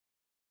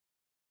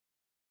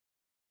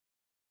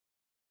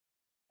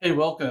Hey,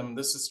 welcome.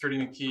 This is Sturdy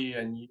McKee,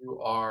 and you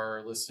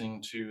are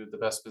listening to the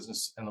Best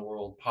Business in the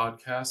World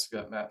podcast. We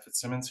got Matt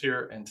Fitzsimmons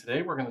here, and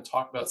today we're going to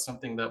talk about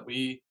something that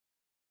we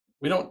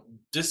don't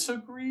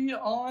disagree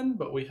on,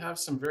 but we have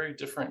some very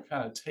different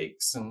kind of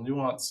takes and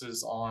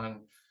nuances on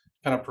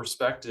kind of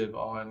perspective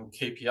on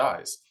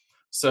KPIs.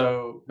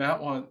 So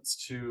Matt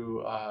wants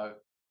to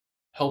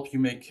help you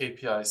make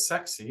KPIs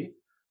sexy.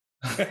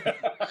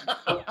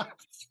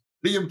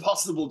 The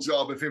impossible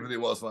job, if ever there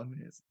was one.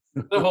 Yes.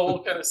 So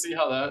we'll kind of see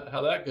how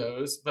that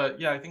goes. But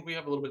yeah, I think we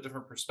have a little bit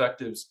different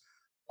perspectives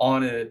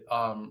on it.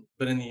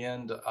 But in the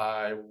end,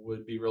 I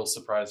would be real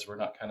surprised if we're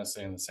not kind of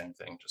saying the same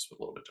thing, just with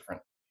a little bit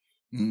different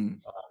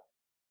Mm.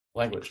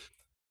 language.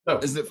 So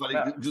Isn't it funny?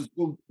 Matt, Because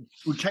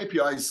with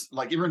KPIs,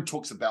 like everyone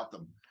talks about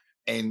them,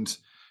 and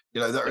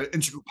they're an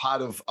integral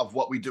part of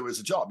what we do as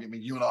a job. I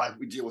mean, you and I,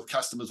 we deal with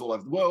customers all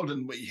over the world,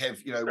 and we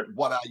have,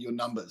 what are your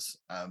numbers?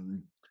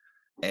 And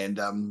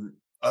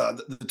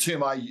the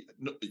term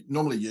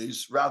normally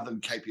use rather than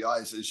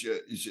KPIs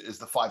is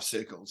the five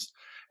circles.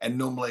 And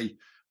normally,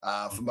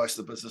 for most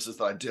of the businesses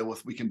that I deal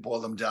with, we can boil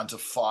them down to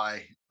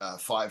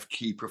five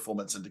key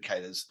performance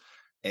indicators,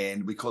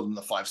 and we call them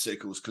the five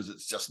circles because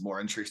it's just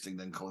more interesting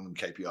than calling them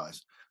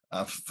KPIs,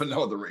 for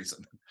no other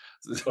reason.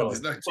 There's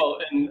totally. no Well,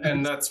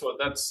 and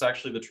that's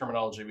actually the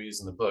terminology we use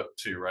in the book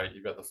too, right?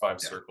 You've got the five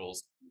yeah.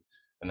 circles,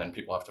 and then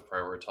people have to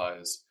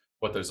prioritize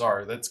what those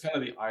are. That's kind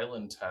of the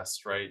island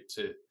test, right?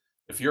 To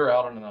if you're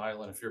out on an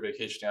island, if you're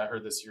vacationing, I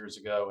heard this years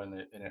ago, and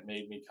it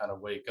made me kind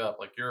of wake up.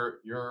 Like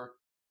you're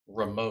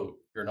remote,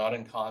 you're not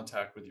in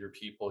contact with your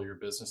people, your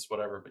business,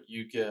 whatever, but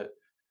you get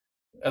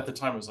at the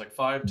time it was like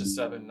 5 to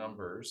 7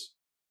 numbers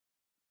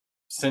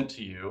sent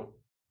to you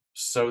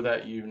so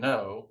that you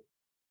know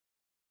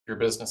your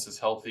business is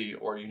healthy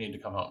or you need to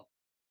come home,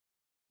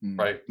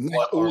 right? And that's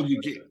What are all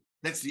you get.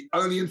 That's the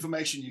only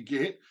information you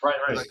get. right,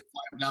 Are right, those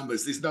five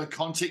numbers. There's no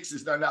context.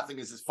 There's no nothing.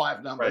 It's just five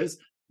right. numbers,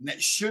 and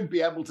that should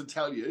be able to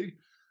tell you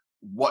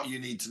what you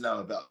need to know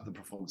about the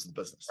performance of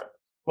the business.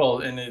 Well,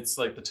 and it's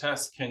like the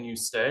test, can you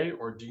stay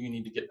or do you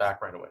need to get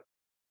back right away?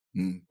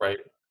 Mm. Right?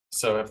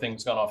 So have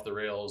things gone off the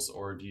rails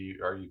or are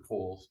you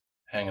cool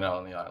hanging out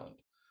on the island?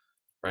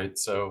 Right.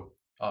 So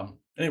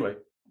anyway,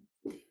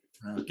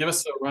 Uh, give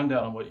us a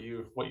rundown on what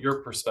your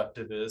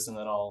perspective is, and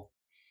then I'll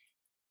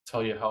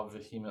tell you how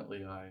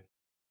vehemently I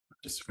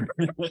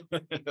disagree.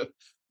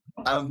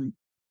 um,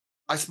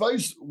 I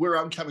suppose where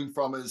I'm coming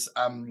from is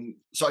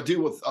so I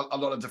deal with a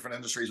lot of different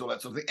industries, all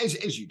that sort of thing,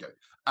 as you do.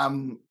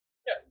 Um,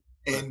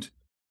 Yeah. and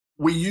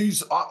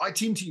I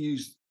tend to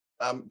use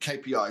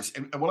KPIs.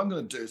 And what I'm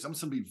going to do is I'm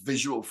just going to be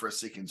visual for a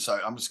second. So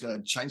I'm just going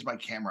to change my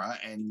camera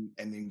and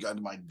then go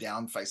to my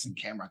down facing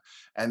camera.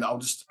 And I'll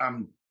just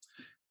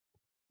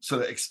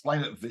sort of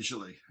explain it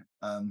visually.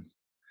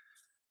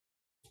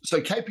 So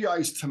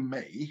KPIs to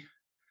me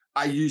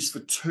are used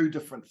for two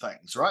different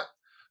things, right?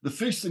 The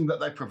first thing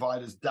that they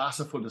provide is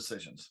data for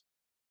decisions.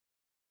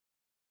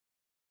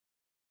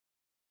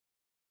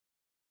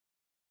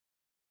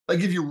 They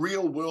give you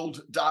real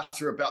world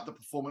data about the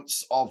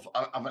performance of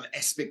an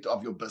aspect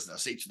of your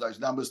business. Each of those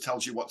numbers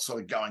tells you what's sort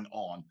of going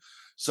on.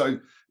 So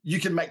you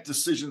can make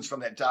decisions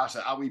from that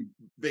data. Are we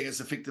being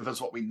as effective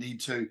as what we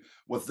need to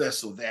with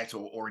this or that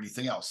or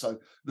anything else? So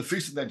the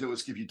first thing they do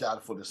is give you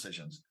data for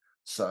decisions.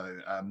 So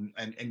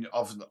and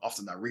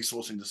often they're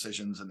resourcing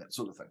decisions and that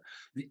sort of thing.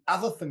 The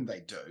other thing they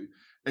do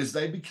is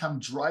they become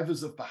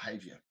drivers of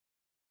behavior.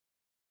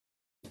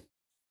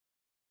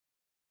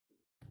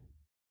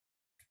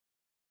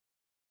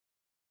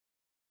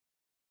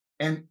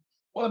 And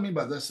what I mean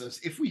by this is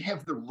if we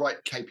have the right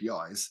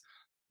KPIs,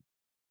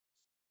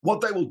 what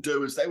they will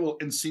do is they will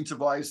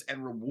incentivize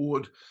and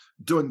reward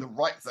doing the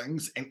right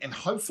things and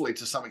hopefully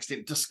to some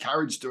extent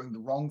discourage doing the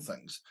wrong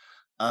things.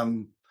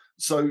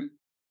 So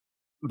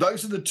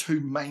those are the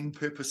two main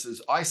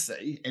purposes I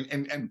see.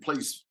 And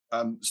please,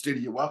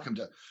 Steady, you're welcome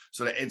to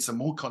sort of add some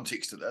more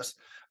context to this.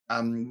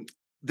 Um,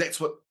 that's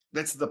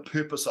the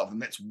purpose of them.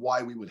 That's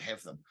why we would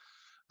have them.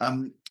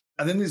 Um,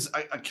 and then there's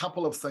a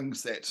couple of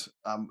things that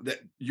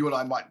you and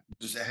I might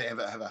just have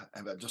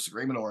a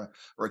disagreement or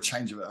a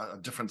change of a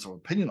difference of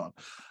opinion on.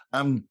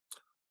 Um,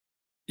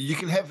 you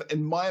can have,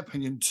 in my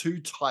opinion, two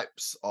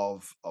types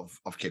of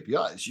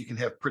KPIs. You can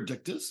have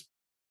predictors,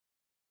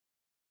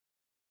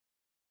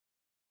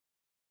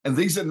 and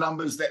these are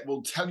numbers that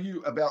will tell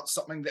you about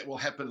something that will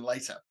happen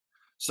later.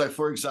 So,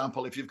 for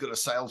example, if you've got a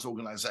sales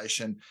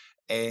organization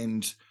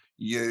and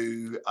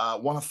you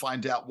want to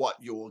find out what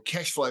your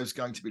cash flow is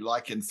going to be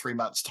like in 3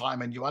 months'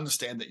 time, and you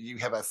understand that you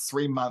have a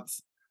 3 month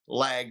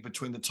lag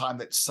between the time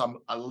that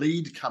a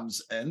lead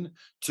comes in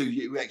to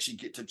you actually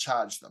get to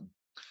charge them.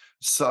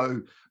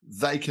 So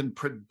they can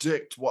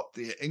predict what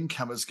their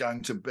income is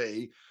going to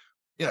be,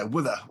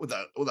 with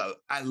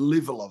a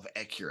level of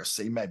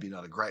accuracy, maybe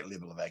not a great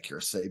level of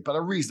accuracy, but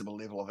a reasonable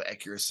level of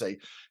accuracy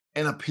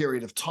in a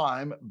period of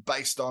time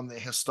based on their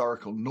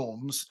historical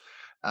norms.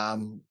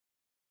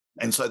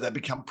 And so they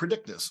become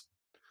predictors.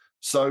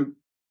 So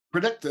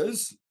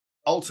predictors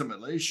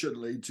ultimately should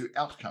lead to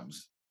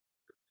outcomes.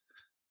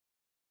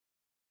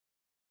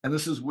 And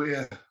this is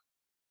where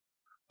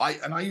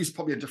I use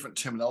probably a different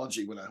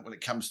terminology when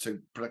it comes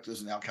to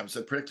predictors and outcomes.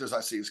 So predictors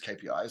I see as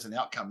KPIs, and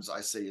outcomes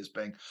I see as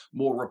being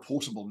more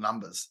reportable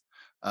numbers,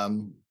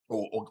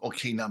 or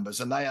key numbers,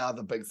 and they are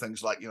the big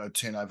things like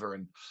turnover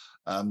and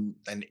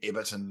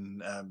EBIT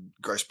and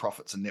gross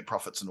profits and net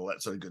profits and all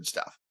that sort of good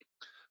stuff.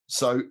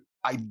 So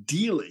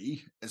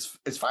ideally,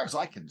 as far as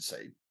I can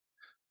see,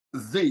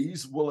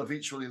 these will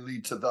eventually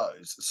lead to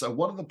those. So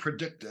what are the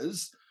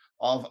predictors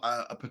of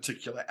a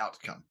particular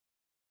outcome?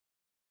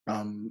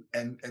 And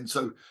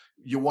so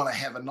you want to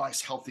have a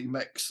nice healthy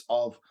mix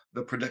of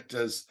the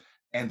predictors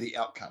and the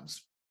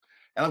outcomes.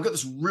 And I've got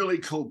this really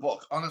cool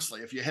book.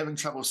 Honestly, if you're having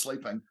trouble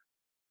sleeping,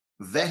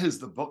 that is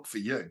the book for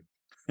you.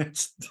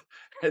 It's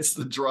it's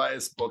the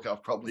driest book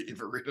I've probably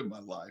ever read in my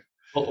life.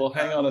 Well,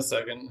 hang on a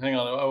second. Hang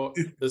on. Oh,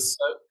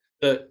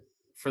 the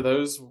for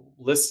those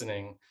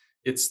listening,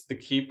 it's the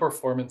key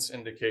performance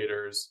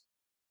indicators,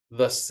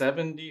 the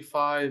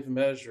 75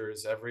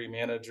 measures every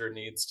manager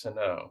needs to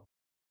know.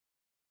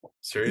 Yes,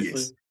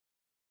 Seriously?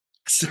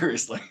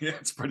 seriously,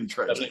 it's pretty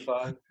tragic.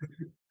 75?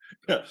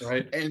 Yeah.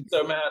 Right? And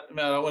So Matt,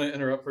 I want to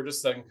interrupt for just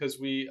a second because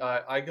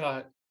I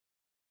got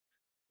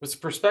was a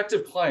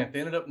prospective client. They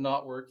ended up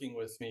not working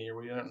with me, or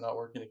we ended up not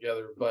working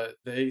together, but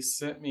they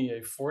sent me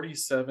a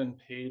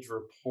 47-page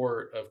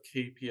report of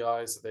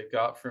KPIs that they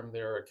got from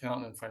their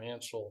accountant and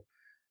financial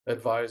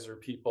advisor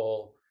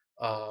people,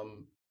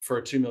 for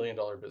a $2 million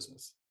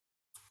business,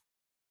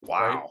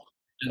 right? wow,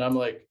 And I'm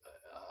like,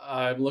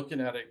 I'm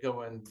looking at it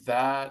going,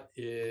 that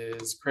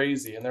is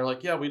crazy. And they're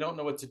like, yeah, we don't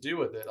know what to do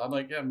with it. I'm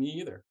like, yeah, me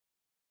either.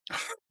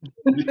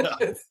 yeah,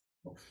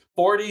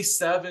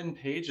 47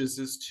 pages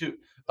is too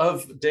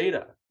of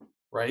data,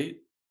 right?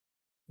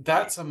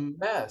 That's a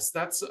mess.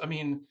 I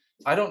mean,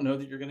 I don't know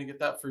that you're gonna get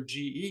that for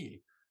GE,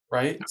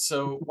 right?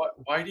 So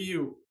why do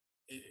you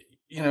eh,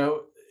 you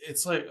know,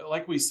 it's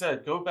like we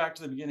said, go back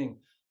to the beginning,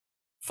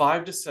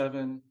 5 to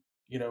 7,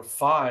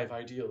 5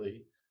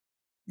 ideally,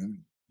 mm,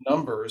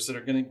 numbers that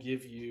are gonna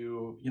give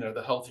you,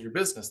 the health of your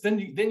business. Then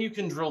you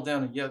can drill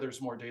down and, yeah,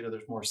 there's more data,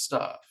 there's more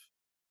stuff,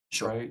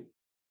 sure. right?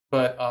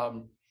 But,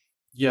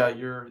 yeah,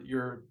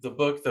 the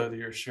book, though, that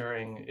you're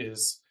sharing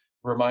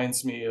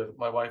reminds me of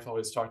my wife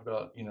always talked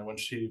about, when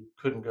she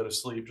couldn't go to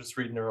sleep, just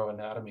read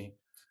neuroanatomy.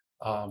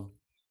 Um,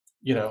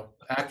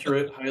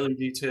 accurate, highly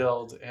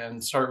detailed,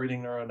 and start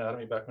reading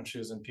neuroanatomy back when she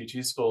was in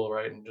PT school,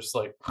 right? And just,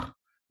 like,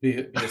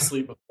 be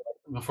asleep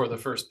before the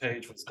first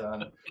page was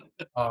done.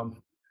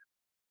 Um,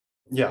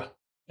 yeah.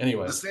 The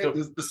Anyways, sad, go.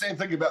 the sad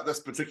thing about this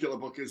particular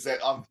book is that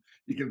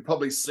you can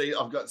probably see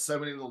I've got so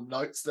many little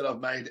notes that I've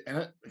made in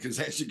it because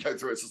as you go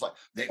through, it's just like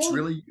that's Well,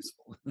 really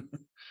useful.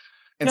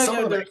 And yeah, some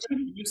of yeah, them there's actually,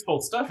 gonna be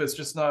useful stuff, it's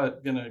just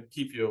not gonna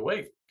keep you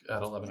awake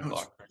at 11 no,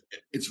 o'clock.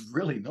 it's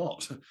really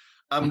not.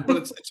 But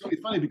it's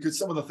really funny because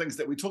some of the things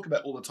that we talk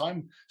about all the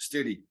time,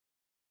 steady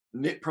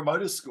net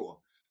promoter score.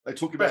 They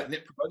talk about Right.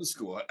 net promoter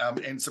score,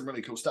 and some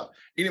really cool stuff.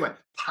 Anyway,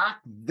 park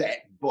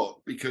that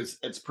book because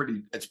it's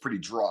pretty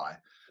dry.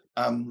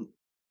 Um,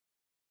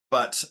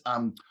 but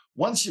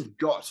once you've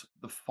got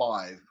the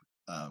five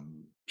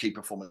key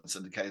performance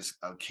indicators,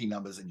 key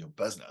numbers in your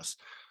business,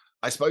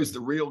 I suppose the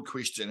real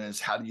question is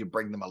how do you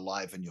bring them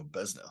alive in your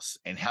business?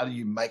 And how do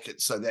you make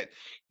it so that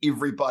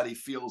everybody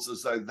feels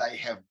as though they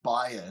have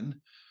buy in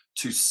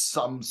to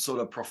some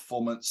sort of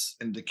performance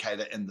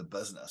indicator in the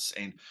business?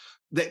 And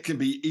that can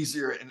be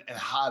easier and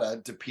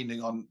harder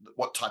depending on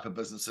what type of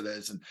business it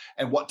is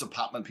and what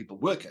department people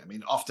work in. I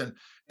mean, often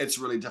it's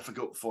really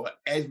difficult for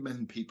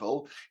admin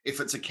people if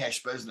it's a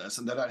cash business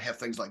and they don't have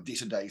things like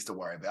debtor days to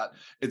worry about.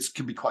 It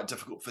can be quite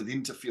difficult for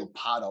them to feel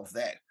part of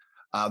that.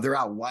 There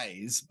are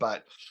ways,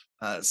 but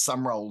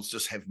some roles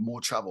just have more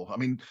trouble. I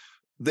mean,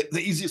 the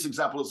easiest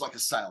example is like a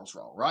sales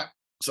role, right?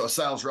 So a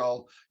sales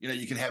role,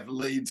 you can have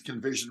leads,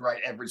 conversion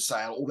rate, average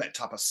sale, all that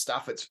type of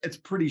stuff. It's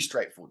pretty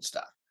straightforward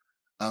stuff,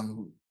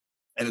 um,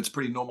 and it's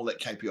pretty normal that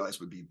KPIs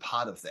would be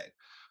part of that.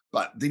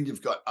 But then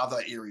you've got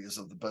other areas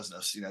of the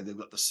business. They've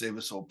got the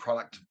service or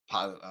product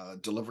part,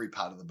 delivery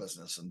part of the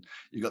business, and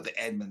you've got the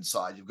admin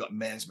side, you've got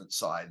management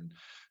side, and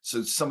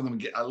so some of them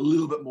get a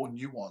little bit more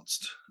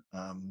nuanced.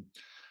 Um,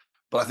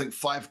 but I think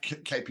five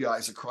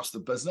KPIs across the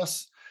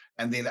business,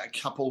 and then a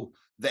couple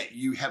that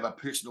you have a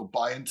personal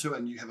buy into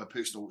and you have a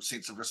personal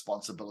sense of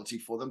responsibility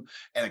for them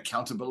and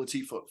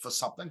accountability for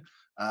something.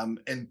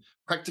 And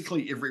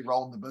practically every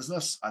role in the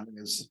business, I think,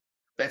 is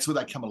that's where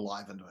they come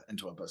alive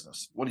into a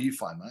business. What do you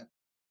find, mate?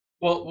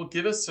 Well,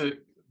 give us a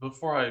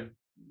before I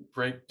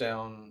break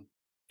down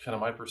kind of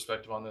my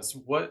perspective on this,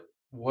 what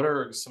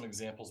are some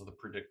examples of the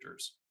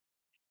predictors?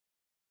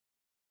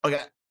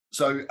 Okay,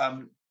 so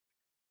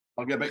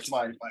I'll go back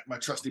to my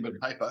trusty bit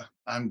of paper.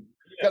 Yeah.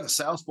 Got the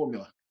sales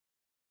formula.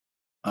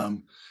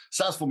 Um,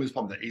 Sales formula is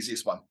probably the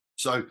easiest one.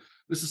 So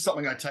this is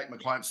something I take my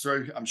clients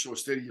through. I'm sure,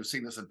 Steady, you've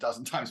seen this a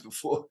dozen times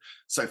before,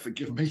 so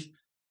forgive me.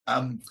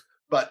 Um,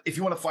 but if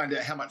you want to find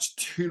out how much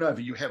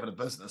turnover you have in a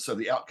business, so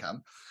the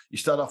outcome, you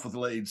start off with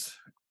leads.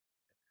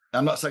 Now,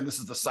 I'm not saying this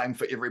is the same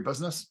for every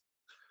business,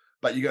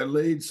 but you go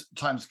leads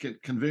times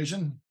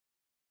conversion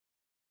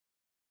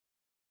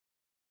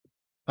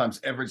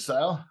times average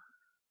sale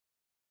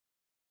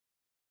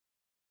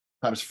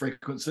times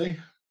frequency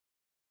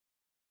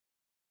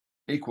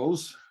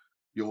equals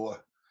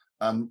your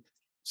um,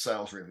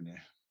 sales revenue.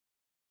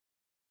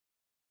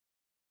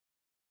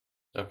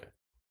 Okay.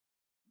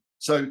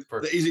 So the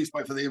Perfect. easiest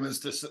way for them is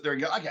to sit there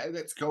and go, okay,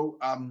 that's cool.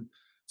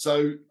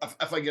 So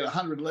if I get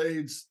 100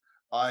 leads,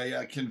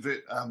 I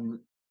convert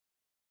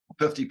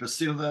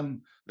 50% of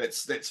them.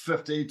 That's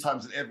 50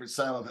 times an average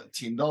sale of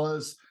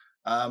 $10,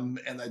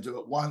 and they do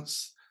it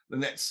once. Then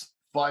that's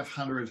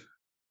 $500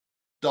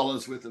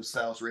 worth of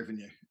sales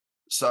revenue.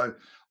 So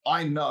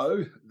I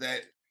know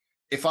that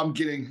if I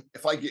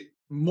get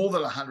more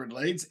than 100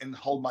 leads and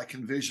hold my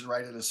conversion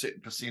rate at a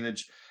certain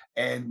percentage,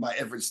 and my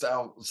average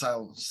sale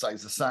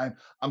stays the same,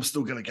 I'm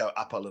still going to go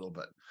up a little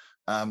bit.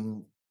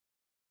 Um,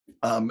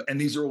 and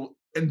these are all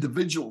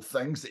individual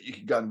things that you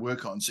can go and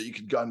work on. So you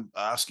could go and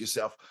ask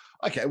yourself,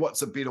 okay,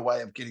 what's a better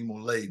way of getting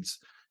more leads?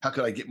 How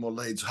could I get more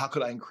leads? How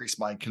could I increase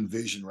my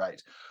conversion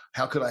rate?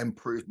 How could I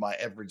improve my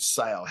average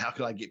sale? How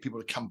could I get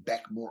people to come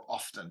back more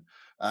often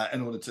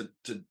in order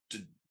to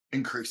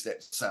increase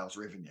that sales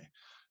revenue?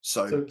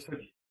 So, So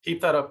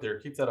keep that up there.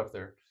 Keep that up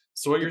there.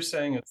 So what you're yep,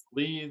 saying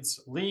is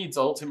leads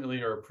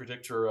ultimately are a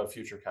predictor of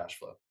future cash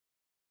flow,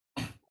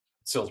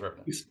 sales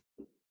revenue. yes,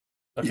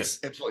 Okay. yes,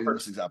 absolutely. In Per-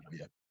 this example,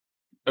 yeah,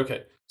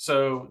 Okay.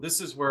 So this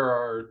is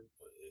where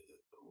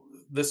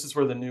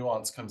the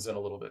nuance comes in a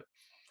little bit.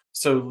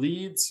 So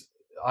leads,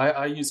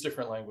 I use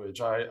different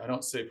language. I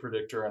don't say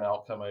predictor and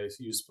outcome. I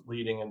use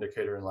leading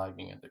indicator and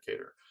lagging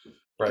indicator,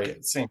 okay,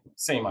 right?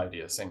 Same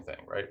idea, same thing,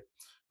 right? yeah,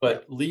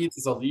 But leads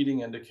is a leading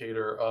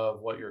indicator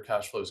of what your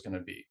cash flow is going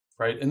to be,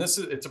 right? And it's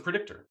a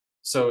predictor.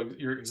 So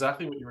you're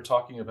exactly what you were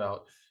talking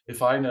about.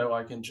 If I know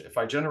if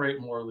I generate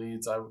more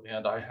leads,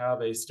 and I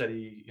have a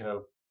steady,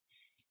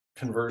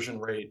 conversion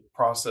rate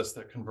process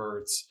that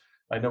converts.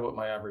 I know what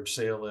my average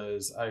sale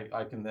is.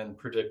 I can then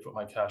predict what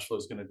my cash flow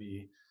is going to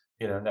be,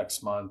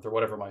 next month or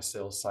whatever my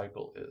sales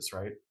cycle is,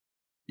 right?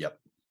 yep,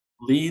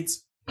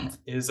 Leads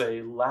is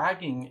a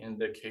lagging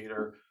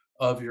indicator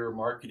of your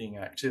marketing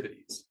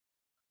activities.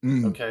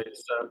 mm, Okay,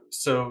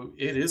 so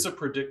it is a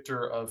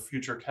predictor of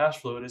future cash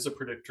flow. It is a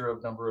predictor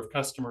of number of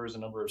customers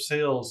and number of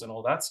sales and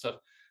all that stuff,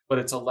 but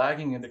it's a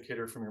lagging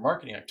indicator from your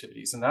marketing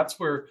activities. And that's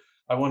where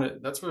I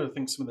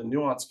think some of the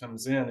nuance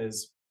comes in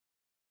is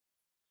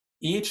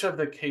each of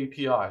the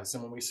KPIs,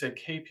 and when we say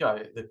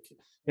KPI,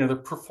 the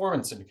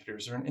performance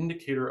indicators are an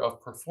indicator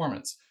of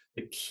performance.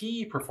 The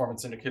key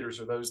performance indicators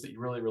are those that you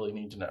really, really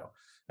need to know.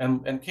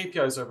 And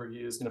KPIs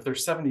overused, and if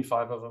there's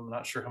 75 of them, I'm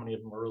not sure how many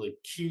of them are really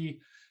key.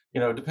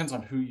 It depends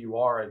on who you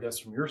are, I guess,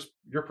 from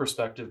your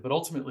perspective. But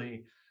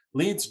ultimately,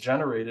 leads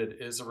generated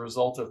is a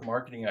result of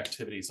marketing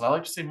activities. And I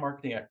like to say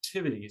marketing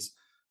activities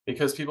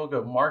because people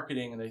go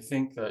marketing and they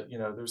think that,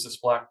 there's this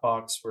black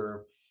box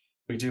where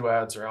we do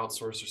ads or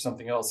outsource or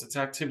something else. It's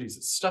activities,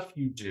 it's stuff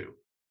you do,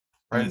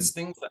 right? mm, It's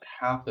things that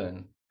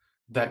happen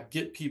that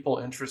get people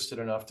interested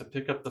enough to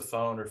pick up the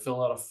phone or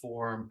fill out a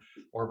form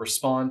or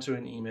respond to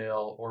an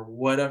email or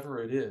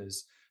whatever it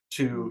is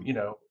to,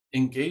 mm,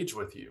 engage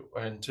with you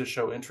and to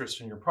show interest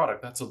in your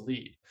product. That's a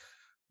lead.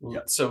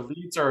 yep, So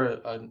leads are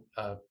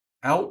a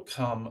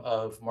outcome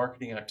of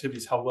marketing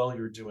activities, how well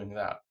you're doing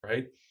that,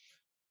 right?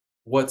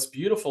 What's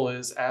beautiful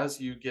is as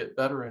you get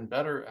better and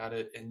better at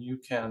it and you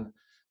can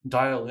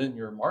dial in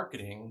your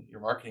marketing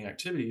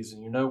activities,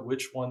 and you know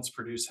which ones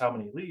produce how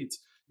many leads,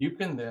 you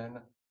can then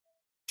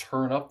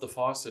turn up the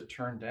faucet,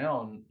 turn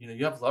down,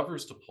 you have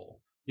levers to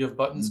pull, you have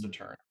buttons to mm,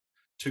 turn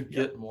to yep,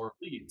 get more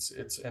leads.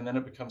 And then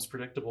it becomes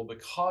predictable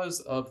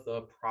because of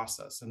the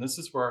process. And this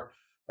is where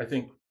I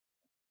think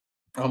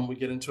we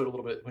get into it a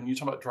little bit when you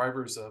talk about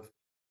drivers of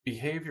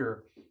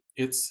behavior.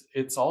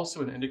 It's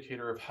also an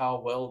indicator of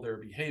how well they're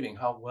behaving,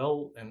 how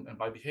well, and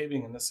by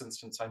behaving in this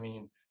instance I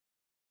mean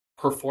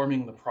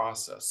performing the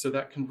process. So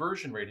that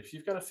conversion rate, if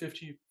you've got a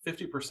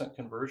 50%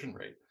 conversion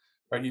rate,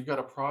 right, you've got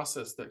a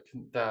process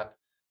that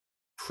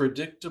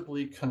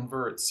predictably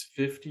converts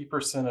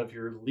 50% of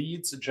your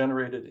leads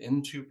generated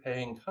into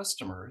paying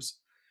customers.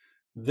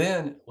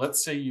 Then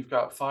let's say you've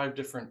got 5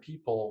 different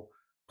people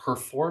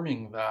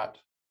performing that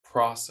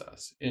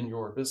process in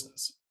your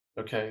business,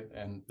 okay?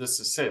 And this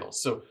is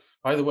sales. So,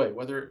 by the way,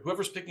 whether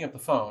whoever's picking up the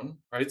phone,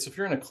 right? So if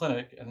you're in a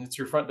clinic and it's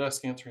your front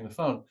desk answering the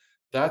phone,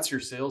 that's your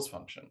sales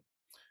function.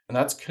 And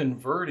that's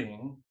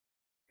converting,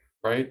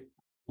 right,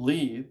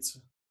 leads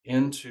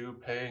into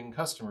paying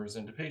customers,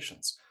 into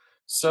patients.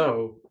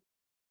 So,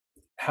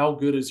 how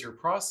good is your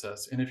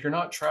process? And if you're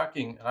not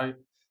tracking,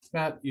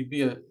 Matt, you'd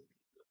be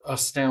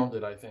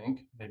astounded, I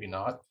think, maybe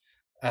not,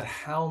 at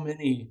how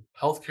many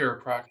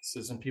healthcare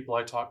practices and people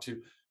I talk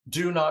to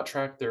do not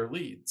track their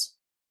leads,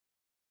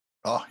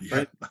 oh yeah,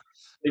 right?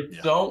 They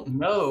yeah, don't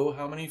know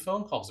how many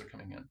phone calls are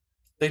coming in.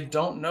 They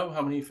don't know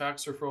how many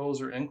fax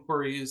referrals or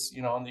inquiries,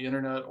 on the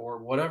internet or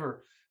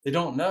whatever. They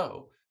don't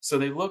know. So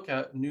they look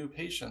at new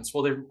patients.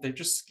 Well, they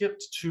just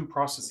skipped 2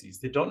 processes.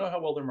 They don't know how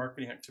well their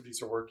marketing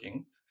activities are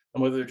working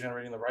and whether they're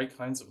generating the right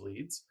kinds of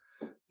leads.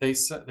 They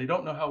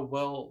don't know how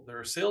well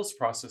their sales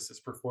process is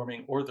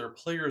performing or their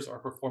players are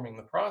performing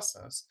the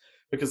process,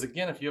 because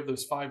again, if you have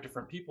those 5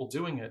 different people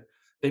doing it,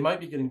 they might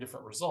be getting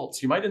different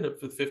results. You might end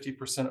up with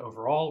 50%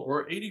 overall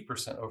or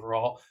 80%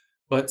 overall,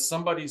 but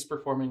somebody's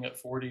performing at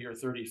 40 or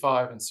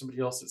 35 and somebody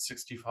else at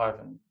 65,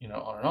 and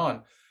on and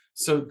on.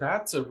 So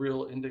that's a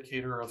real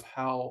indicator of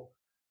how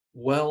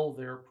well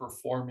they're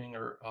performing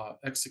or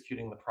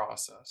executing the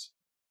process,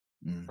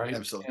 right?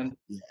 Absolutely. And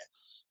Yeah.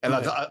 And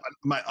yeah.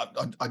 mate,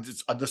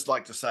 I just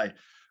like to say,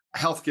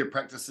 healthcare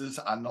practices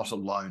are not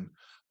alone.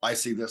 I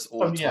see this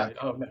all Oh the time.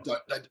 yeah. Oh no.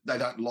 They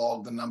don't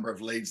log the number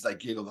of leads they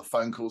get or the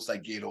phone calls they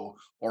get or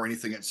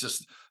anything. It's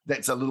just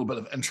that's a little bit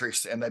of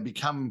interest, and they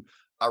become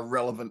a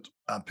relevant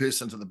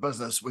person to the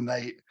business when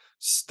they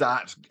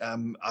start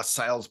a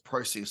sales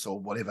process or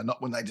whatever.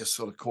 Not when they just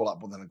sort of call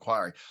up with an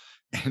inquiry,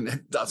 and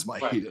it does my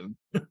Right. head in.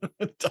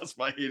 It does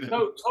my head in.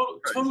 No,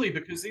 Crazy. totally,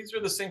 because these are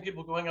the same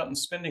people going out and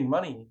spending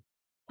money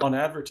on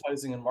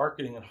advertising and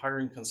marketing and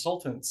hiring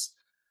consultants,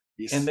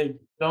 and Yes. they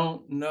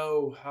don't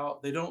know how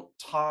they don't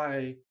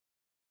tie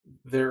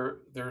their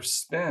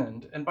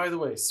spend. And by the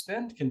way,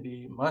 spend can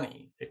be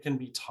money, it can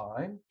be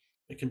time,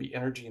 it can be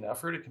energy and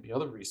effort, it can be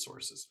other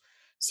resources.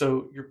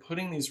 So you're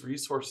putting these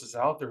resources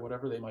out there,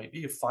 whatever they might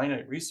be,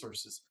 finite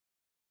resources,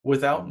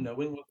 without Mm,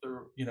 knowing what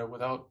they're,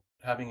 without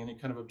having any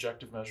kind of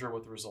objective measure of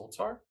what the results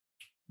are.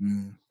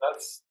 mm.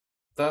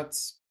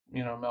 That's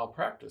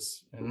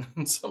malpractice in,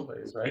 in some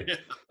ways, right? Yeah.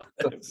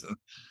 So, So,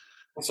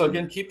 so yeah.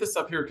 again, keep this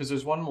up here because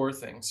there's one more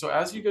thing. So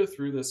as you go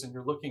through this and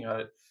you're looking at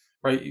it,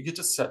 right, you get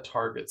to set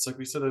targets. Like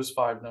we said, those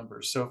five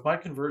numbers. So if my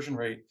conversion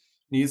rate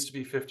needs to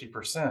be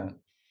 50%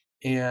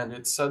 and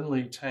it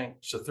suddenly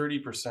tanked to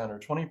 30% or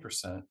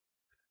 20%,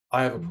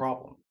 I have a Mm,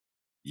 problem,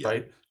 yeah.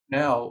 right?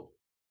 Now,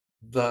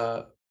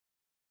 the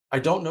I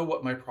don't know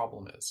what my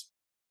problem is.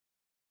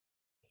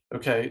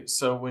 Okay,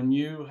 so when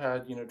you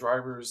had,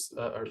 drivers,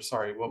 or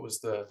sorry, what was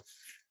the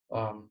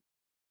um,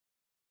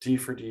 D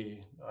for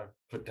D? I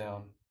put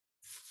down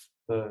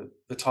the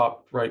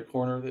top right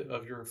corner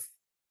of your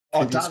Oh,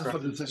 previous data for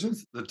graphic.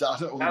 decisions, the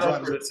data or the Data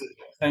drivers. for decision.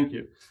 Thank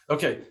you.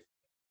 Okay,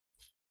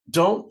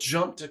 don't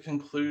jump to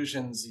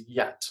conclusions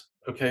yet.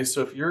 Okay,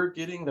 so if you're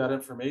getting that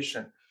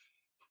information,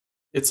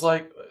 it's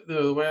like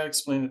the way I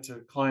explain it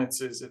to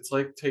clients is it's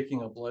like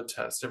taking a blood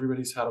test.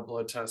 Everybody's had a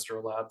blood test or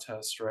a lab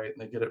test, right?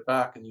 And they get it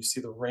back, and you see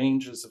the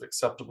ranges of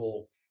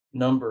acceptable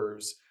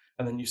numbers,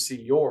 and then you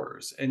see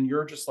yours, and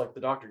you're just like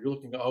the doctor. You're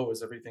looking, oh,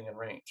 is everything in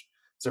range?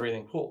 Is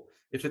everything cool?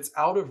 If it's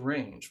out of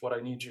range, what I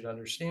need you to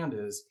understand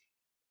is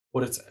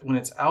what it's when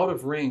it's out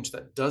of range,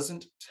 that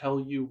doesn't tell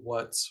you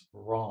what's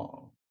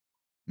wrong.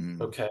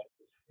 Mm, Okay.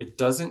 It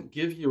doesn't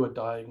give you a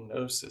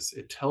diagnosis.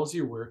 It tells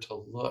you where to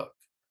look.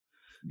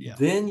 yeah,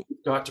 Then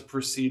you've got to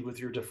proceed with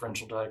your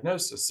differential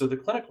diagnosis. So the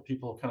clinical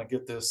people kind of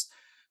get this.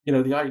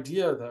 The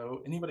idea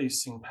though, anybody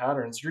who's seen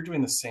patterns, you're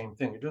doing the same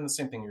thing. You're doing the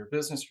same thing in your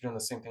business, you're doing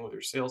the same thing with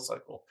your sales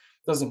cycle.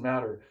 Doesn't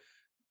matter.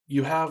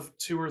 You have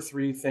two or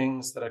three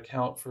things that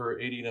account for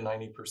 80 to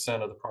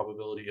 90% of the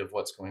probability of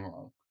what's going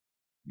wrong,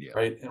 yeah,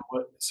 right?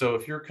 So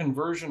if your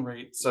conversion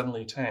rate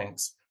suddenly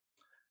tanks,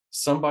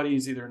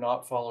 somebody's either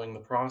not following the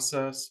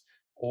process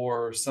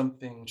or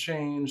something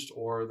changed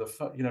or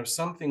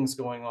something's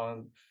going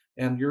on,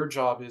 and your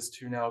job is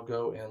to now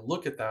go and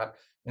look at that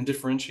and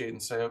differentiate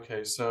and say,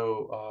 okay,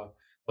 so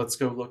let's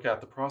go look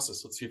at the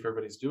process. Let's see if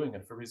everybody's doing it.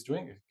 If everybody's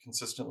doing it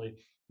consistently,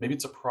 maybe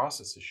it's a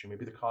process issue,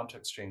 maybe the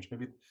context change,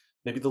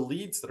 maybe the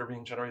leads that are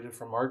being generated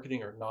from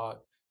marketing are not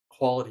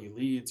quality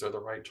leads or the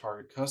right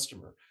target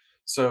customer.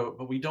 So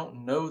but we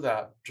don't know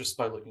that just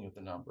by looking at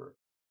the number.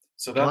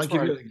 So can I that's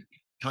give where you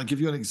can I give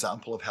you an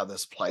example of how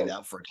this played I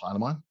out for a client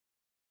of mine?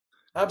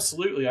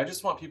 Absolutely. I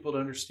just want people to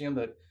understand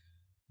that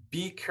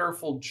be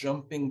careful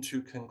jumping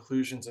to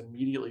conclusions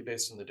immediately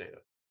based on the data,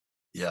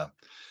 Yeah.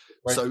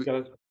 right? You So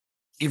got to,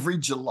 every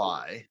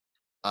July,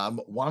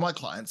 one of my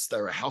clients,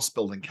 they're a house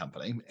building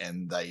company,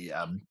 and they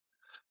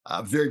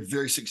are very,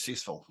 very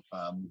successful.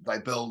 They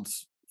build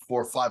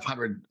 400 or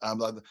 500.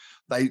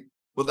 They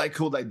what they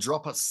call they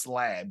drop a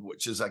slab,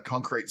 which is a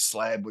concrete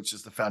slab, which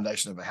is the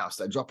foundation of a house.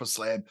 They drop a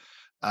slab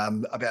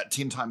about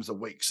 10 times a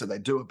week. So they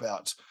do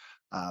about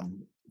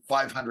um,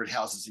 500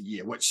 houses a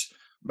year, which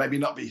maybe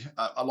not be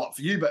a lot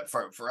for you, but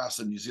for us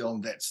in New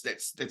Zealand,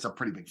 that's a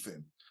pretty big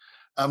firm.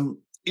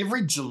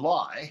 Every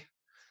July,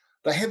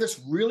 they had this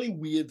really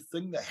weird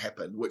thing that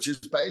happened, which is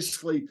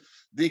basically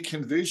their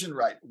conversion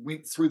rate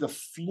went through the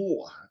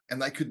floor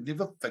and they could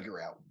never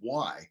figure out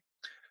why.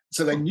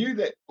 So they hmm, knew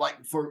that,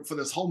 like, for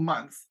this whole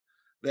month,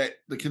 that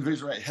the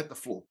conversion rate hit the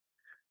floor.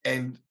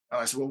 And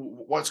I said, well,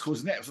 what's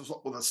causing that?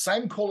 So, well, the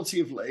same quality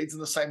of leads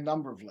and the same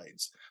number of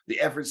leads. The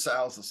average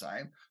sales the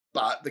same,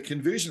 but the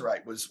conversion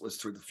rate was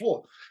through the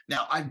floor.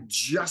 Now, I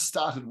just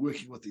started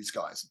working with these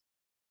guys,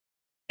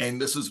 and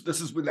this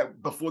is when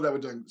before they were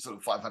doing sort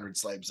of 500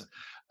 slabs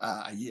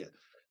a year.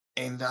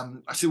 And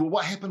I said, well,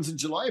 what happens in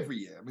July every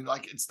year? I mean,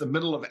 like, it's the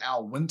middle of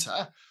our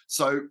winter,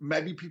 so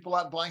maybe people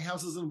aren't buying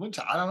houses in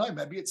winter. I don't know.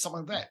 Maybe it's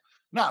something like that.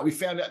 No, we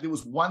found out there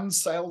was one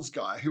sales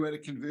guy who had a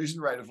conversion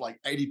rate of like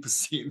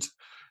 80%,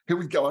 who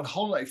would go on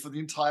holiday for the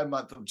entire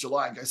month of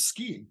July and go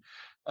skiing.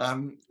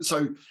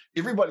 So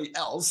everybody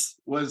else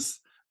was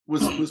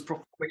was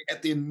performing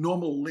at their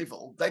normal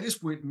level. They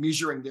just weren't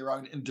measuring their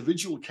own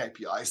individual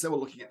KPIs. They were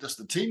looking at just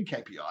the team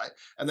KPI,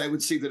 and they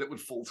would see that it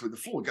would fall through the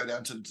floor, go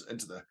down to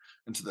into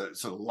the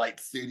sort of late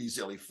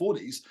 30s, early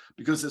 40s,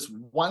 because this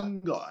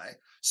one guy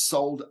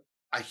sold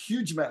a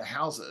huge amount of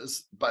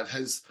houses, but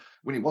his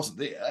when he wasn't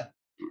there,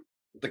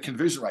 the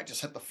conversion rate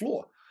just hit the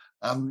floor.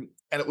 And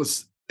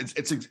it's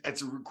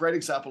a great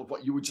example of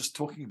what you were just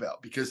talking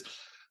about, because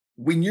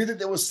we knew that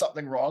there was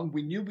something wrong.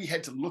 We knew we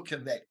had to look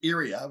in that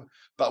area,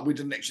 but we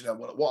didn't actually know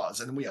what it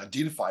was. And we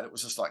identified it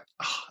was just like,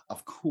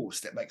 of course,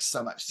 that makes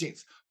so much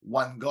sense.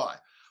 One guy.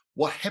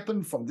 What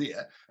happened from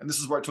there, and this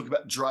is where I talk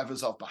about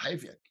drivers of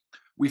behavior.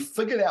 We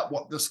figured out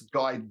what this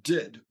guy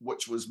did,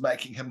 which was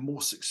making him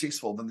more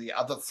successful than the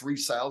other three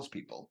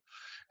salespeople.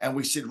 And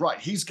we said, right,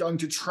 he's going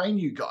to train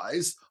you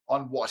guys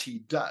on what he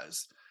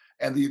does.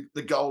 And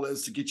the goal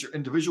is to get your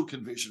individual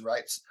conversion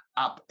rates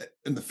up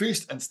in the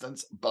first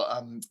instance,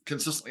 but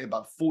consistently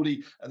above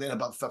 40 and then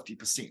above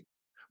 50%,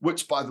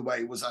 which, by the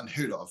way, was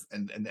unheard of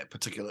in that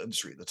particular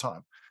industry at the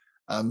time.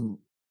 Um,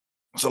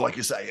 so, like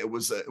you say, it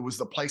was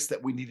the place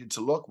that we needed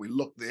to look. We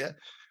looked there.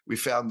 We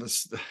found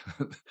this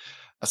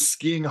a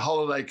skiing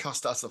holiday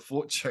cost us a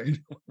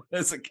fortune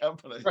as a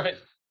company, Right,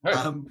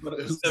 right. but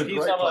it was So a he's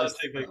great not allowed place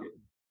to to take go.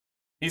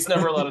 he's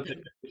never allowed to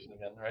take vacation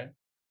again, right?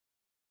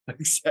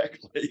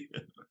 Exactly.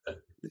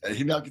 Yeah,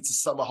 he now gets a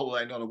summer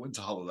holiday, not a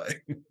winter holiday.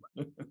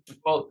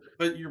 Well,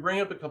 but you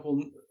bring up a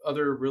couple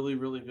other really,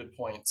 really good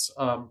points.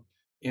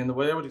 And the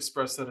way I would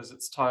express that is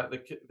it's tied the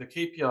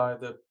KPI,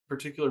 the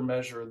particular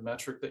measure, the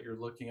metric that you're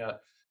looking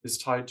at is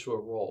tied to a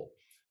role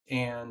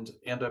and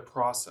a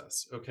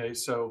process. Okay,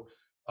 so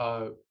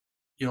uh,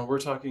 we're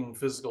talking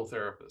physical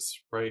therapists,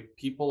 right?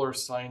 People are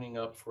signing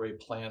up for a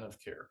plan of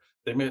care.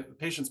 The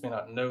patients may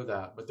not know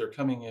that, but they're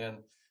coming in.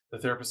 The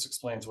therapist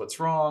explains what's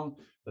wrong.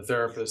 The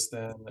therapist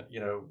then,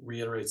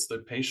 reiterates the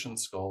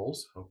patient's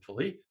goals.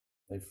 Hopefully,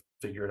 they've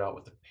figured out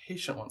what the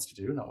patient wants to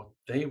do, not what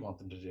they want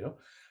them to do.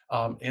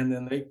 And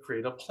then they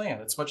create a plan.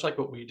 It's much like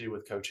what we do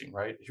with coaching,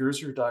 right? Here's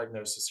your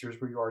diagnosis.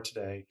 Here's where you are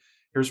today.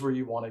 Here's where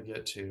you want to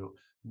get to.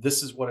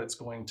 This is what it's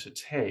going to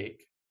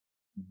take,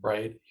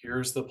 right?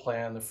 Here's the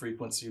plan, the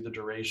frequency, the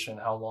duration,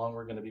 how long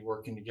we're going to be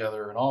working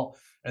together and all.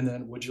 And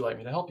then would you like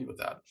me to help you with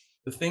that?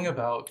 The thing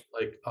about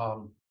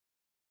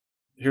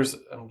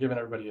I'm giving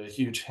everybody a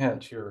huge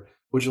hint here.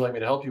 Would you like me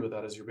to help you with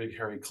that as your big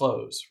hairy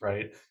close,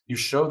 right? You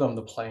show them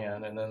the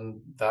plan and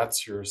then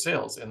that's your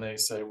sales. And they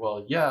say,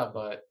 well, yeah,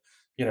 but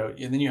and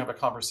then you have a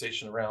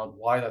conversation around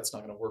why that's not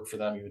going to work for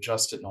them. You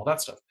adjust it and all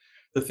that stuff.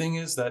 The thing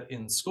is that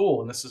in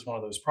school, and this is one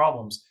of those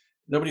problems,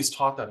 nobody's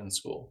taught that in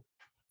school,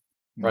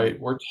 right? Mm,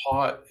 We're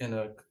taught in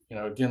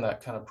again,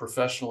 that kind of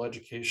professional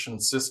education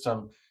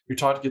system, you're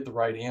taught to get the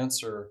right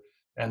answer.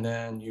 And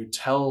then you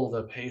tell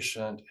the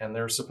patient, and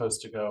they're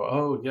supposed to go,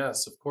 oh,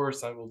 yes, of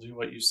course, I will do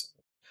what you say,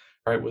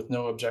 right? With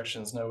no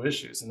objections, no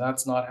issues. And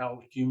that's not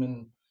how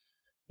human,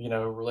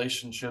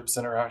 relationships,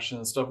 interaction,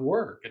 and stuff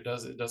work. It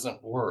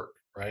doesn't work,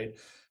 right?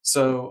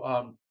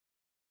 So,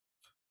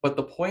 but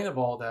the point of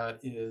all that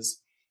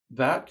is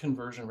that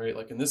conversion rate,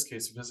 like in this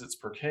case, visits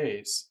per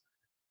case,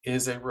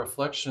 is a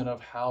reflection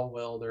of how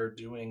well they're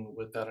doing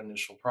with that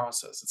initial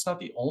process. It's not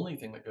the only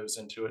thing that goes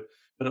into it,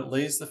 but it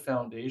lays the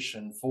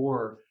foundation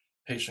for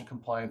patient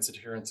compliance,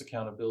 adherence,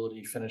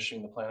 accountability,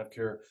 finishing the plan of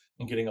care,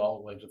 and getting all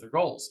the way to their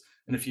goals.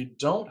 And if you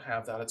don't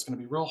have that, it's going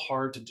to be real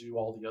hard to do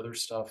all the other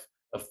stuff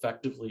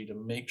effectively to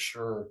make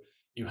sure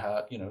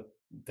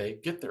they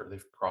get there,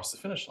 they've crossed the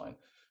finish line.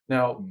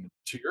 Now, mm,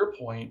 to your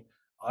point,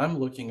 I'm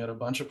looking at a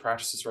bunch of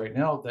practices right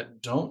now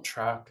that don't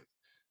track,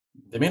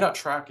 they may not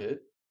track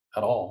it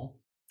at all.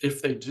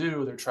 If they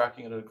do, they're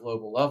tracking it at a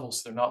global level,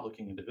 so they're not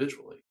looking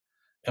individually.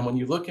 And when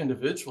you look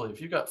individually, if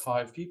you've got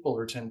 5 people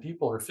or 10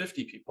 people or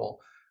 50 people,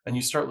 and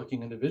you start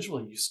looking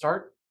individually, you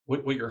start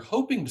what you're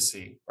hoping to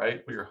see,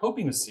 right? What you're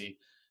hoping to see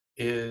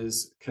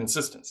is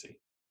consistency.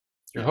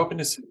 You're yeah. hoping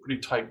to see a pretty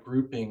tight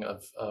grouping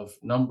of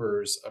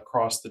numbers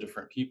across the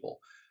different people.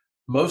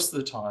 Most of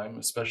the time,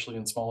 especially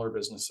in smaller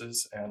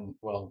businesses, and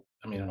well,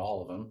 I mean, in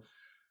all of them,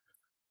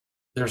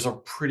 there's a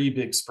pretty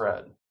big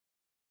spread.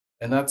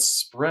 And that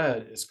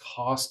spread is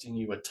costing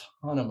you a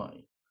ton of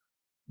money,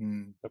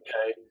 Mm,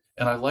 okay?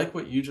 And I like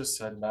what you just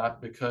said,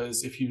 Matt,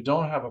 because if you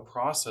don't have a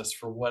process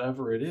for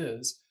whatever it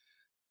is,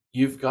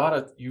 you've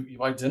gotta you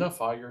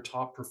identify your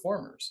top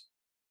performers,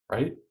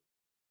 right?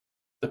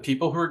 The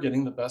people who are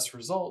getting the best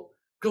result,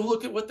 go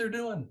look at what they're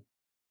doing,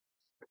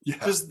 yeah.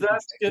 because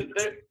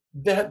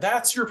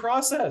that's your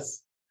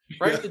process, Yeah,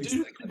 right? The dude who's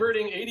exactly.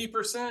 converting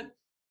 80%,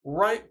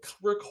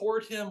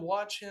 record him,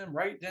 watch him,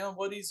 write down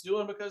what he's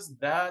doing because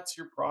that's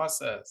your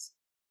process.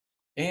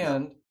 Yeah.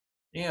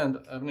 And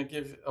I'm gonna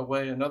give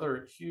away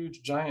another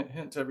huge giant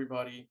hint to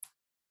everybody.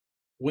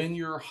 When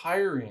you're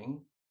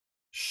hiring,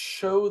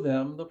 show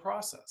them the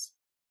process.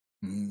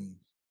 Mm,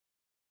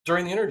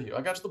 During the interview,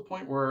 I got to the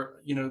point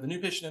where, the new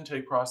patient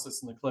intake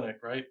process in the clinic,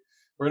 right?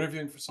 We're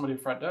interviewing for somebody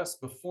at front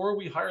desk. Before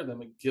we hire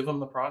them, and give them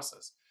the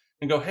process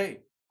and go,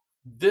 hey,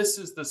 this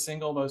is the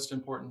single most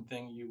important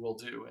thing you will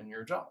do in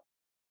your job.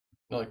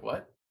 They're like,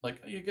 what?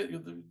 Like you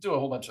do a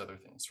whole bunch of other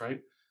things,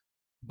 right?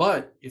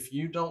 But if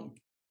you don't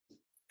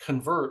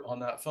convert on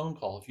that phone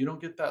call, if you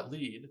don't get that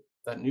lead,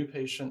 that new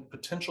patient,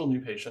 potential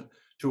new patient,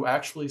 to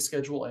actually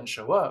schedule and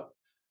show up,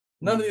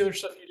 none of the Mm, other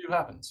stuff you do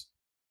happens,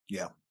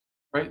 yeah,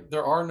 right?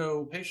 There are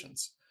no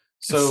patients.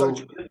 it's so So,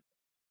 true.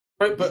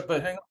 right, Yeah.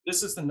 but hang on,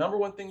 this is the number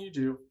one thing you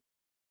do.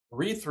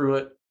 Read through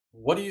it.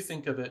 What do you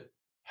think of it?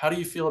 How do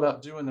you feel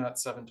about doing that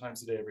 7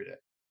 times a day every day,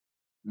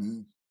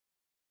 Mhm.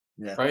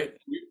 Yeah. right?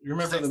 You 'Cause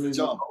remember the that's the movie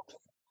job.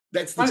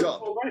 That's the Right,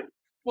 job. well, right.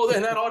 Well,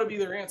 and that ought to be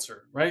their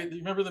answer, right? You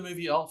remember the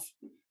movie Elf,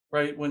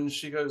 right? When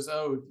she goes,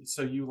 "Oh,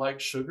 so you like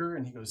sugar?"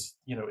 And he goes,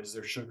 "Is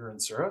there sugar in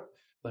syrup?"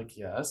 Like,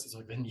 "Yes." He's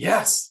like, "Then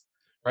yes."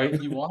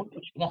 Right? You want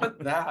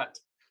that.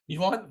 You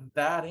want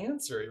that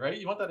answer, right?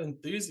 You want that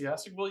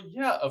enthusiastic, "Well,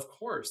 yeah, of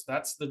course,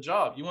 that's the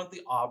job." You want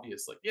the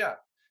obvious, like, "Yeah,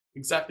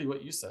 exactly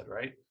what you said,"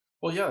 right?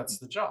 "Well, yeah, that's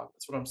the job.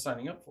 That's what I'm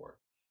signing up for."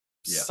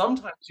 Yeah.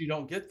 Sometimes you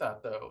don't get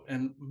that though,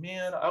 and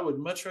man, I would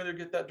much rather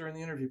get that during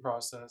the interview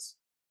process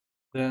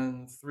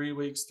than 3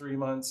 weeks, 3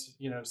 months,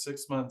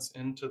 6 months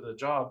into the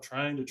job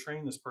trying to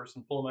train this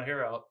person, pull my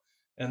hair out,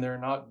 and they're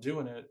not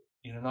doing it,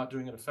 not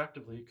doing it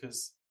effectively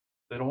because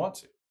they don't want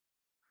to,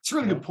 It's a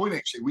really you good know? point,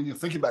 actually, when you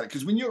think about it.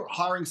 Because when you're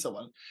hiring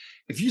someone,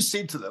 if you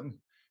said to them,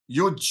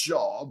 your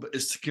job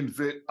is to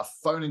convert a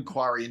phone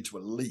inquiry into a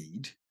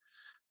lead,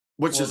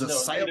 which is Well, a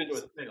no, lead into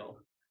sales, a sale.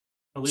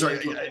 A lead sorry,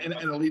 into a paying and a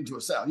customer. lead to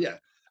a sale. Yeah.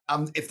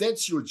 If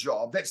that's your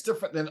job, that's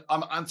different than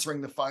I'm answering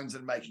the phones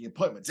and making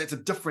appointments. It's a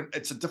different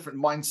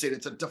mindset.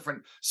 It's a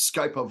different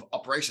scope of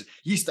operation.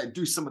 Yes, they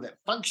do some of that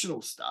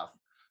functional stuff,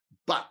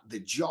 but the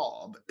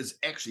job is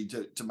actually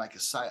to make a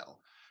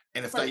sale.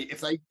 And if Right.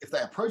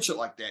 they approach it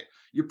like that,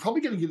 you're probably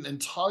going to get an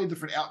entirely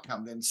different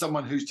outcome than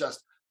someone who's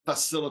just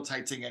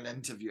facilitating an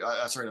interview,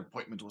 sorry, an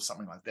appointment or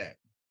something like that.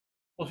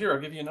 Well, here, I'll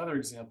give you another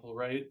example,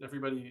 right?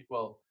 Everybody,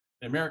 well,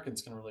 the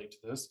Americans can relate to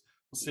this.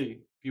 Let's see.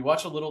 If you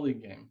watch a little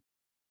league game,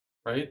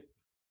 right?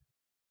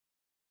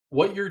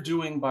 What you're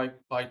doing by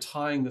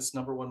tying this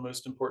number one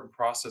most important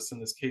process in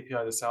this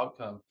KPI, this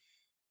outcome,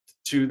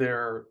 to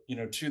their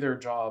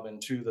job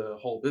and to the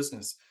whole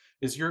business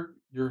is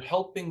you're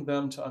helping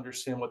them to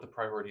understand what the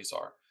priorities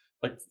are.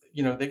 Like,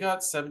 they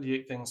got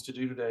 78 things to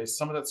do today.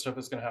 Some of that stuff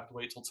is going to have to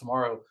wait till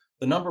tomorrow.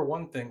 The number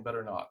one thing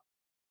better not,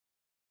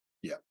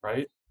 Yeah,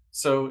 right?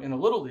 So in a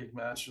little league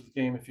match of the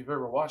game, if you've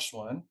ever watched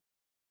one,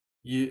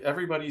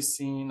 everybody's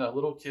seen a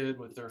little kid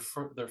with their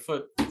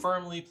foot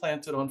firmly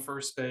planted on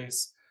first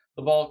base.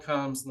 The ball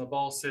comes and the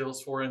ball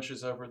sails 4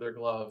 inches over their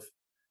glove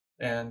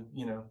and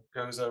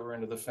goes over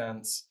into the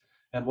fence.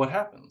 And what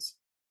happens?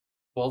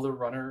 Well, the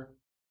runner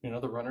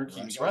the running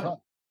keeps goes running. on.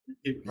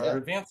 The runner Yeah,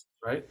 advances,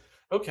 right?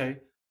 Okay.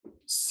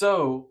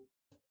 So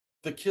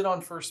the kid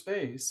on first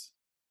base,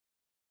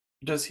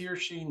 does he or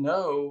she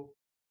know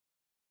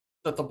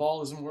that the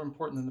ball is more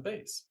important than the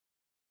base?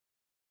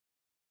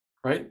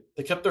 Right?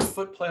 They kept their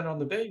foot planted on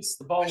the base.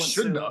 The I ball went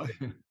should sailing.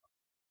 know.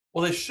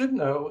 Well, they should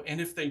know.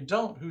 And if they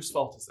don't, whose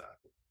fault is that?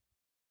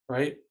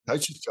 Right?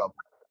 Coach's job.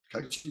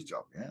 Coach's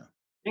job. Yeah,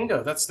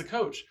 Bingo, that's the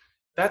coach.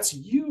 That's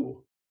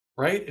you,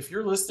 right? If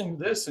you're listening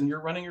to this and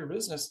you're running your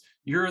business,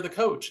 you're the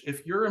coach.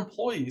 If your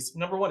employees,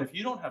 number one, if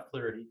you don't have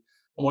clarity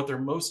on what their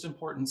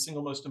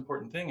single most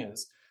important thing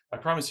is, I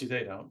promise you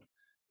they don't.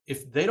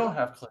 If they yeah. don't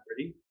have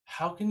clarity,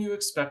 how can you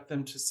expect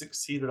them to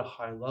succeed at a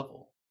high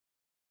level?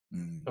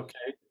 Mm.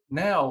 Okay.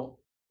 Now,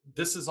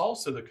 this is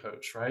also the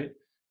coach, right?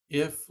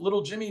 If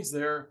little Jimmy's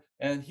there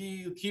and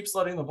he keeps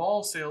letting the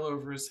ball sail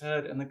over his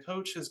head and the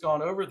coach has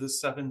gone over this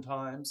 7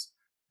 times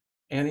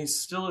and he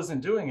still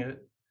isn't doing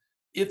it,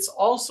 it's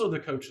also the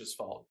coach's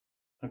fault,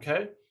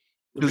 okay?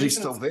 The Because he's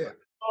reason still it's the there.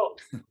 coach's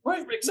fault,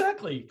 right,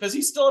 exactly, because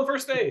he's still on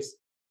first base,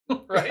 Yeah,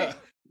 right?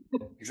 He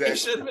exactly.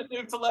 should have been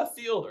moved to left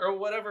field or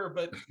whatever,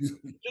 but you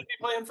should be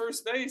playing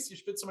first base. You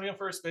should put somebody on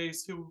first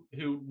base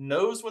who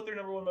knows what their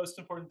number one most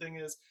important thing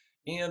is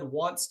and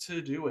wants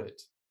to do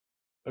it,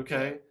 Yeah.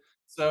 okay?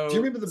 Do you So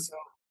remember the? so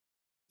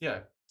yeah.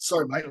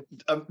 Sorry, mate.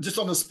 Just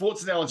on the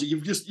sports analogy,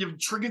 you've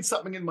triggered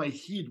something in my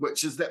head,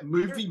 which is that Sure,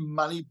 movie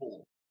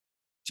Moneyball.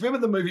 Do you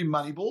remember the movie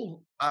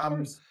Moneyball? of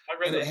course. I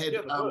read And it the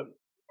had book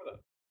for that.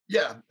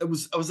 yeah, it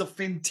was a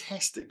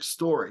fantastic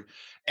story,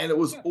 and it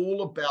was Yeah,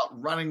 all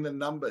about running the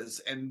numbers.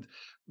 And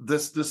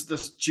this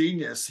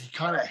genius, he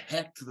kind of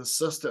hacked the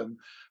system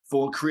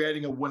for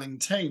creating a winning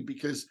team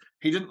because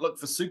he didn't look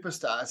for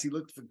superstars. He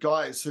looked for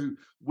guys who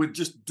would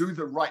just do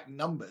the right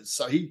numbers.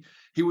 So he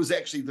was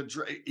actually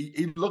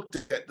he looked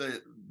at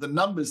the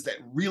numbers that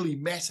really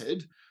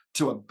mattered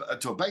to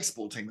a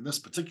baseball team in this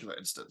particular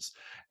instance,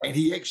 and right.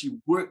 he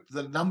actually worked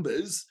the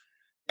numbers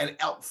and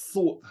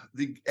outthought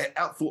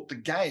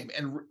the game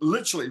and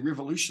literally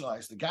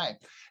revolutionized the game.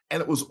 And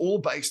it was all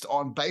based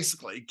on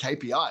basically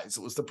KPIs.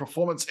 It was the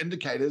performance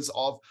indicators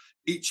of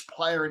each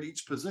player in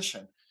each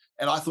position.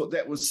 And I thought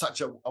that was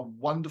such a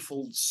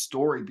wonderful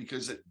story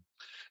because it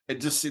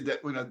just said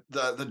that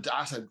the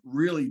data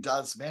really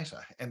does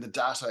matter, and the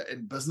data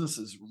in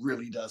businesses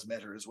really does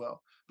matter as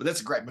well. But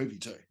that's a great movie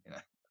too,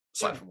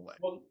 aside Yeah. from all that.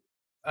 Well,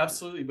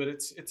 absolutely, but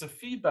it's a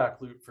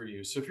feedback loop for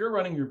you. So if you're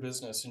running your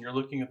business and you're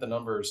looking at the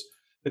numbers,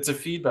 it's a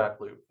feedback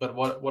loop. But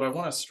what I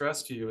want to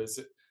stress to you is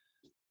that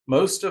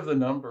Most of the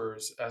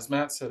numbers, as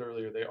Matt said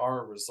earlier, they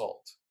are a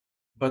result,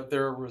 but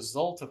they're a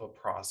result of a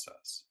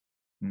process.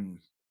 Mm,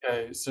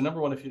 Okay, so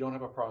number one, if you don't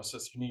have a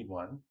process, you need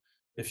one.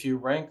 If you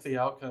rank the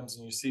outcomes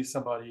and you see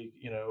somebody,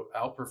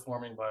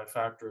 outperforming by a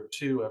factor of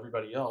two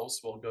everybody else,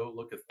 well, go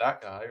look at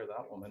that guy or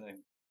that woman and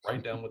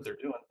write down what they're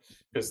doing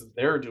because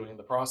they're doing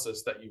the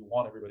process that you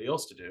want everybody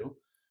else to do,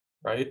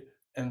 right?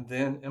 And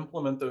then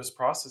implement those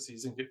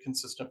processes and get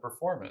consistent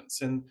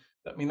performance. And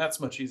I mean, that's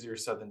much easier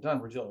said than done.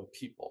 We're dealing with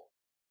people,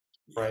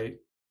 yeah. right?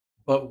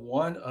 But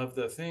one of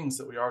the things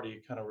that we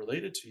already kind of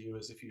related to you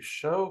is if you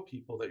show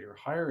people that you're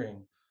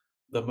hiring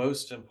the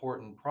most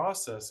important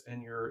process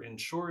and you're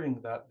ensuring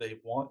that they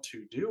want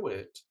to do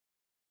it,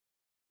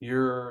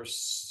 you're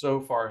so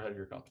far ahead of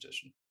your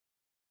competition.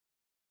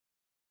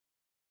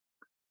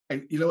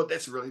 And you know what?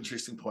 That's a really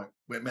interesting point.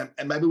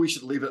 And maybe we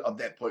should leave it on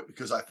that point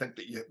because I think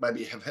that you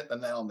maybe have hit the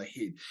nail on the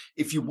head.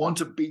 If you want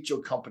to beat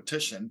your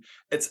competition,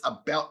 it's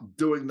about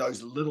doing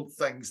those little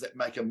things that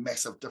make a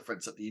massive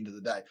difference at the end of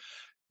the day.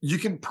 You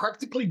can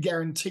practically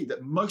guarantee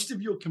that most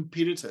of your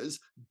competitors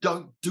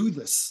don't do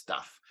this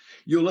stuff.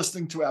 You're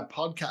listening to our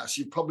podcast.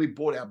 You've probably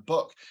bought our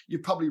book.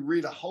 You've probably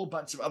read a whole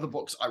bunch of other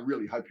books. I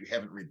really hope you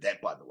haven't read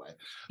that, by the way.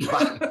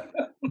 But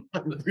I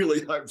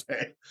really hope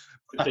that.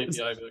 The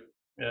KPI book.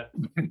 Yeah.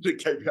 The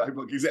KPI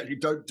book, exactly.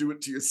 Don't do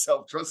it to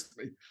yourself, trust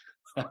me.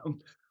 Um,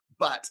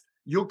 but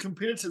your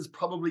competitors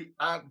probably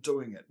aren't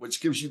doing it, which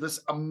gives you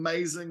this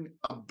amazing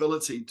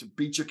ability to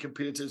beat your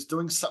competitors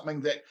doing something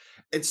that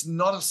it's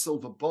not a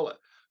silver bullet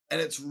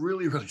and it's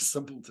really, really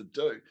simple to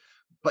do.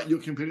 But your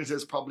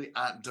competitors probably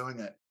aren't doing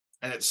it.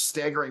 And it's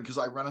staggering because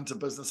I run into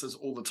businesses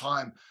all the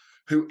time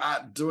who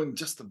aren't doing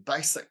just the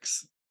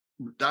basics.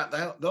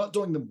 They're not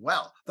doing them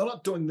well. They're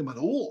not doing them at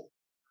all.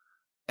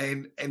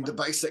 And the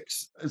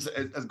basics is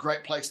a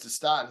great place to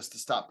start is to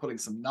start putting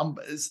some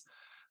numbers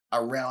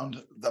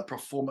around the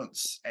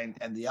performance and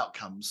the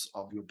outcomes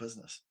of your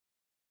business.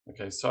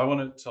 Okay, so I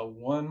want to tell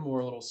one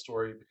more little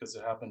story because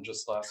it happened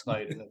just last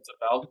night, and it's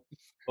about,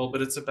 well,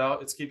 but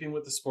it's keeping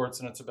with the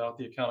sports, and it's about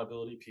the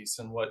accountability piece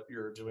and what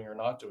you're doing or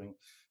not doing.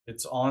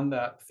 It's on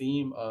that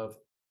theme of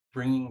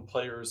bringing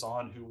players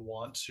on who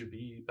want to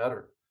be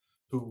better,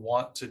 who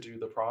want to do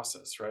the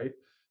process, right?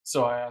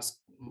 So I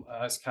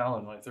asked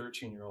Callan, my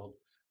 13-year-old,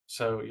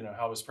 so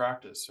how was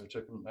practice? So I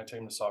take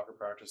him to soccer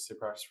practice. They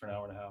practice for an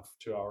hour and a half,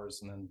 2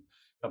 hours, and then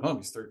come home.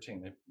 He's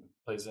 13. They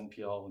plays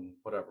NPL and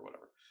whatever,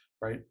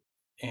 right?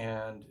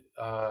 And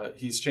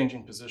he's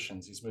changing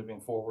positions. He's moving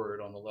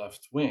forward on the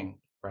left wing,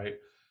 right?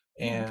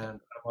 Okay. And I'm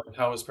like,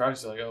 "How was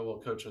practice?" He's like, "Oh, well,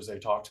 Coach Jose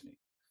talked to me."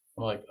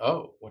 I'm like,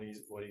 "Oh, what do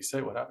you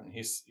say? What happened?"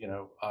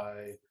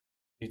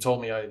 He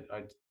told me I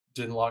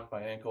didn't lock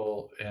my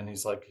ankle, and I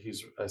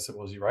said,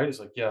 "Was he right?" He's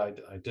like, "Yeah,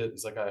 I did."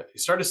 He's like, he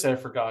started to say I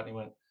forgot, and he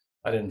went,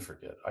 "I didn't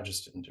forget. I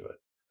just didn't do it."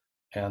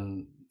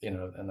 And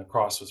the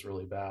cross was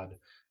really bad.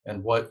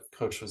 And what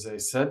Coach Jose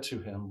said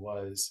to him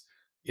was,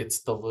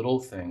 "It's the little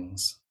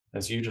things,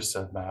 as you just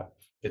said, Matt.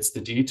 It's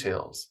the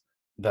details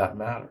that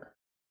matter."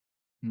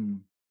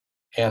 Mm,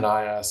 And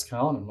I asked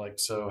Colin, I'm like,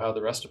 "So how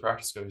the rest of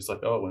practice go?" He's like,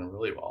 "Oh, it went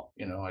really well.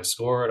 I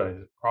scored,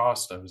 I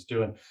crossed, I was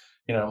doing."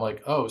 I'm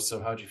like, "Oh,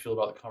 so how'd you feel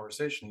about the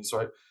conversation?"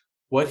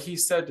 What he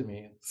said to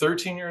me,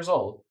 13 years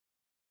old,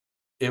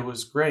 "It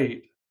was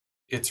great.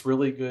 It's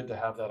really good to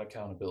have that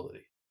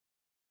accountability."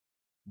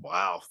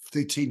 wow,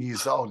 13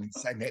 years old and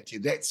saying that to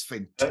you. That's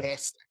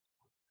fantastic.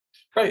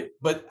 Right.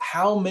 But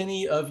how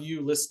many of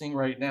you listening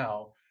right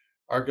now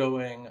are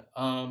going,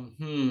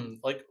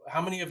 like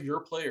how many of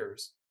your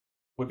players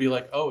would be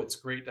like, "Oh, it's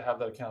great to have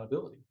that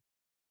accountability,"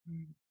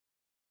 Mm,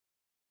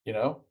 you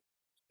know?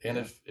 And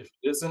yeah. if it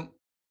isn't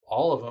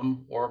all of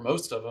them or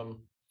most of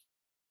them,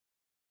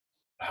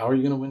 how are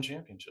you going to win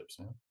championships,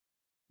 man?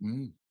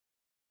 Mm,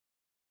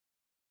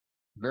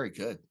 very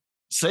good.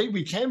 See,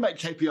 we can make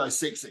KPI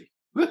sexy.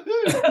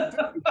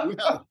 Woohoo!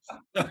 Well,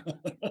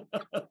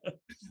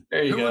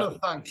 There you who would go. have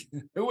thunk?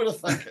 Who would have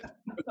thunk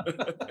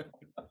it?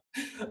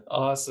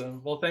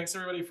 Awesome. Well, thanks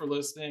everybody for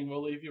listening.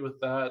 We'll leave you with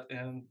that,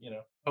 and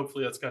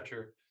hopefully that's got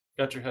your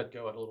head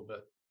going a little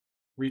bit.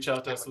 Reach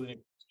out to us with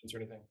any questions or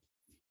anything.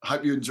 I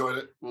hope you enjoyed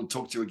it. We'll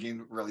talk to you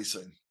again really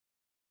soon.